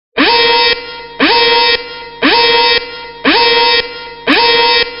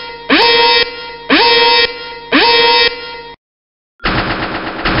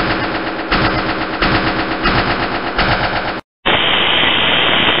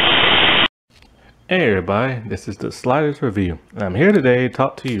Hey everybody, this is the Sliders Review, and I'm here today to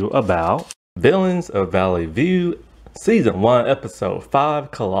talk to you about Villains of Valley View, Season 1, Episode 5,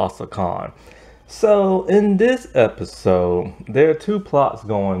 ColossaCon. So, in this episode, there are two plots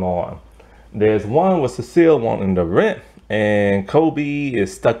going on. There's one with Cecile wanting the rent, and Kobe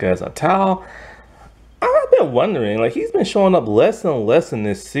is stuck as a towel. I've been wondering, like, he's been showing up less and less in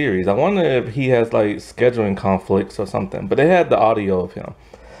this series. I wonder if he has, like, scheduling conflicts or something, but they had the audio of him.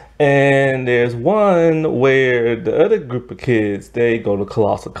 And there's one where the other group of kids, they go to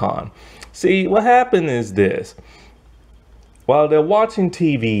ColossaCon. See, what happened is this. While they're watching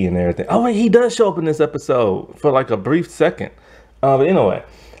TV and everything. Oh, wait, he does show up in this episode for like a brief second. But anyway.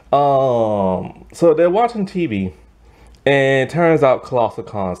 So they're watching TV. And it turns out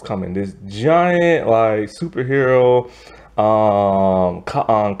ColossaCon is coming. This giant, like, superhero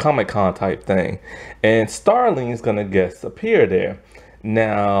Comic-Con type thing. And Starling is going to guest appear there.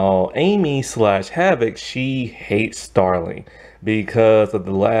 Now, Amy/Havoc, she hates Starling because of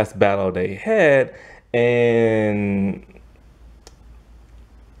the last battle they had and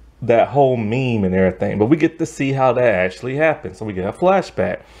that whole meme and everything. But we get to see how that actually happened. So we get a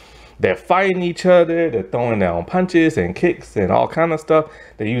flashback. They're fighting each other. They're throwing down punches and kicks and all kind of stuff.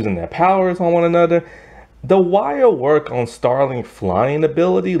 They're using their powers on one another. The wire work on Starling's flying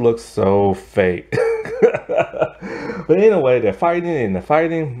ability looks so fake. But anyway, they're fighting and they're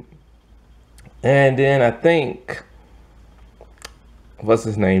fighting. And then I think, what's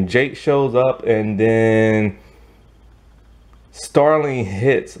his name? Jake shows up, and then Starling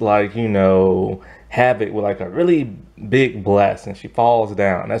hits, like, you know, Havoc with like a really big blast, and she falls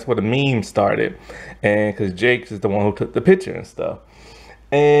down. That's where the meme started. And because Jake is the one who took the picture and stuff.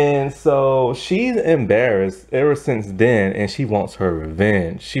 And so she's embarrassed ever since then, and she wants her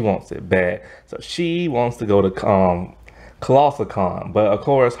revenge. She wants it bad. So she wants to go to ColossaCon. But of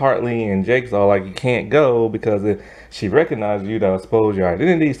course, Hartley and Jake's all like, you can't go because if she recognizes you, that'll expose your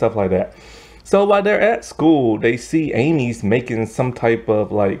identity, stuff like that. So while they're at school, they see Amy's making some type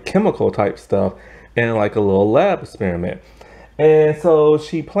of like chemical type stuff in like a little lab experiment. And so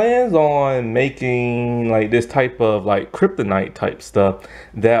she plans on making like this type of like kryptonite type stuff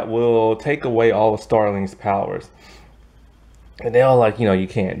that will take away all of Starling's powers. And they're all like, you know, you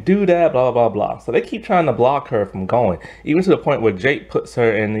can't do that, blah, blah, blah. So they keep trying to block her from going, even to the point where Jake puts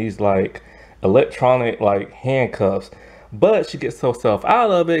her in these like electronic like handcuffs. But she gets herself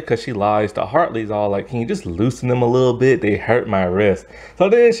out of it because she lies to Hartley's all like, can you just loosen them a little bit? They hurt my wrist. So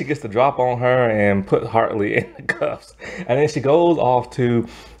then she gets the drop on her and put Hartley in the cuffs. And then she goes off to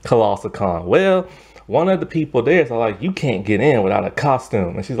ColossaCon. Well, one of the people there is like, you can't get in without a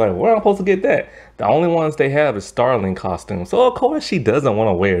costume. And she's like, where am I supposed to get that? The only ones they have is Starling costumes. So of course she doesn't want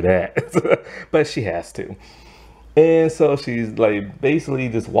to wear that. But she has to. And so she's like basically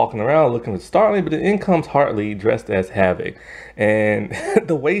just walking around looking for Starling, but then in comes Hartley dressed as Havoc. And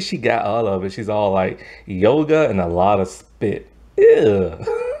the way she got out of it, she's all like yoga and a lot of spit. Ew.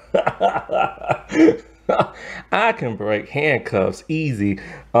 I can break handcuffs easy.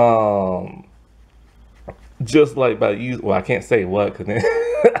 Just like by using, well, I can't say what because then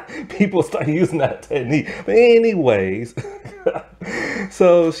people start using that technique. But anyways,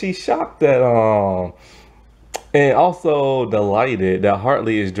 so she's shocked that and also delighted that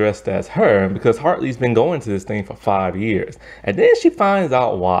Hartley is dressed as her because Hartley's been going to this thing for 5 years. And then she finds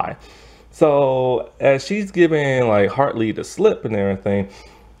out why. So as she's giving like Hartley the slip and everything,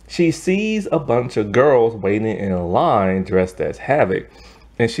 she sees a bunch of girls waiting in a line dressed as Havoc.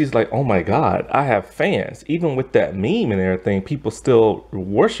 And she's like, oh my God, I have fans. Even with that meme and everything, people still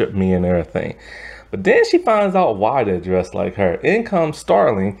worship me and everything. But then she finds out why they're dressed like her. In comes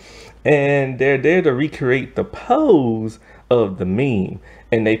Starling, and they're there to recreate the pose of the meme,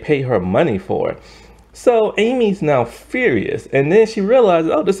 and they pay her money for it. So Amy's now furious, and then she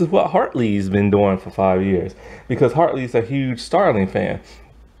realizes, oh, this is what Hartley's been doing for 5 years, because Hartley's a huge Starling fan.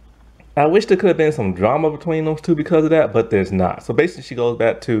 I wish there could have been some drama between those two because of that, but there's not. So basically she goes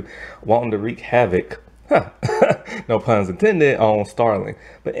back to wanting to wreak havoc, no puns intended, on Starling.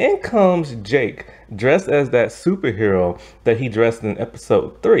 But in comes Jake, dressed as that superhero that he dressed in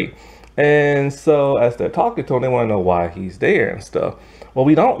episode 3. And so as they're talking to him, they want to know why he's there and stuff. Well,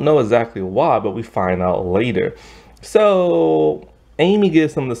 we don't know exactly why, but we find out later. So Amy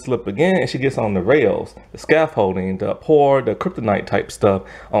gives him the slip again, and she gets on the rails, the scaffolding, to pour the kryptonite type stuff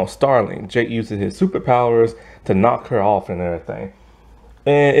on Starling. Jake uses his superpowers to knock her off and everything.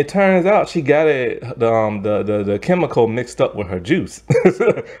 And it turns out she got it, the chemical mixed up with her juice,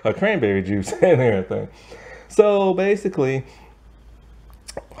 her cranberry juice and everything. So basically,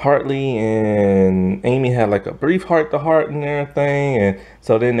 Hartley and Amy had like a brief heart-to-heart and everything, and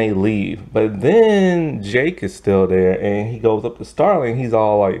so then they leave. But then Jake is still there, and he goes up to Starling. He's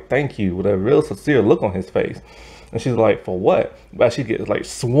all like, "Thank you," with a real sincere look on his face. And she's like, "For what?" But she gets like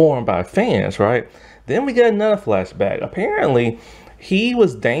swarmed by fans, right? Then we get another flashback. Apparently, he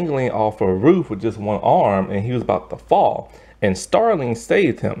was dangling off a roof with just one arm, and he was about to fall. And Starling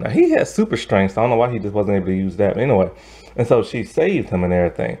saved him. Now, he had super strength, so I don't know why he just wasn't able to use that. But anyway, and so she saved him and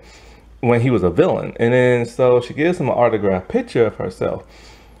everything when he was a villain. And then so she gives him an autographed picture of herself.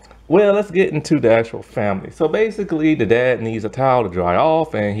 Well, let's get into the actual family. So basically, the dad needs a towel to dry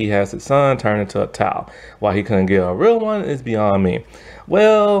off, and he has his son turn into a towel. Why he couldn't get a real one is beyond me.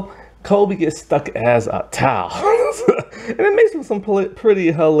 Well, Kobe gets stuck as a towel. And it makes for some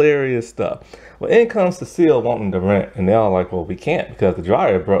pretty hilarious stuff. Well, in comes Cecile wanting to rent, and they're all like, "Well, we can't because the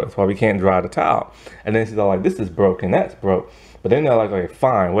dryer broke. That's why we can't dry the towel." And then she's all like, "This is broke and that's broke." But then they're like, "Okay,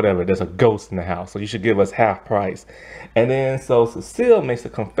 fine, whatever. There's a ghost in the house, so you should give us half price." And then so Cecile makes a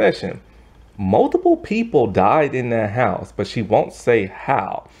confession. Multiple people died in that house, but she won't say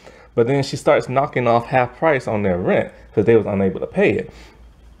how. But then she starts knocking off half price on their rent because they was unable to pay it.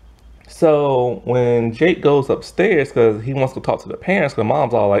 So when Jake goes upstairs because he wants to talk to the parents, because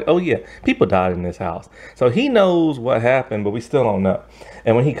mom's all like, "Oh yeah, people died in this house." So he knows what happened, but we still don't know.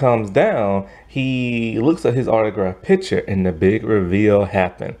 And when he comes down, he looks at his autographed picture and the big reveal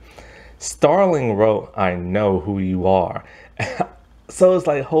happened. Starling wrote, "I know who you are." So it's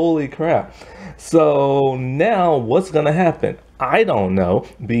like, holy crap. So now what's gonna happen? I don't know,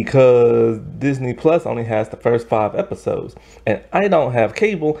 because Disney Plus only has the first 5 episodes, and I don't have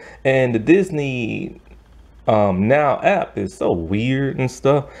cable, and the Disney Now app is so weird and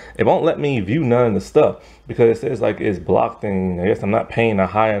stuff. It won't let me view none of the stuff because it says like it's blocked, and I guess I'm not paying a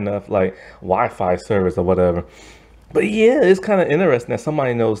high enough like Wi-Fi service or whatever. But yeah, it's kind of interesting that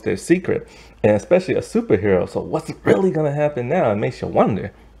somebody knows their secret, and especially a superhero. So what's really gonna happen now? It makes you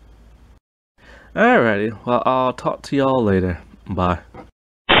wonder. Alrighty, well, I'll talk to y'all later. Bye.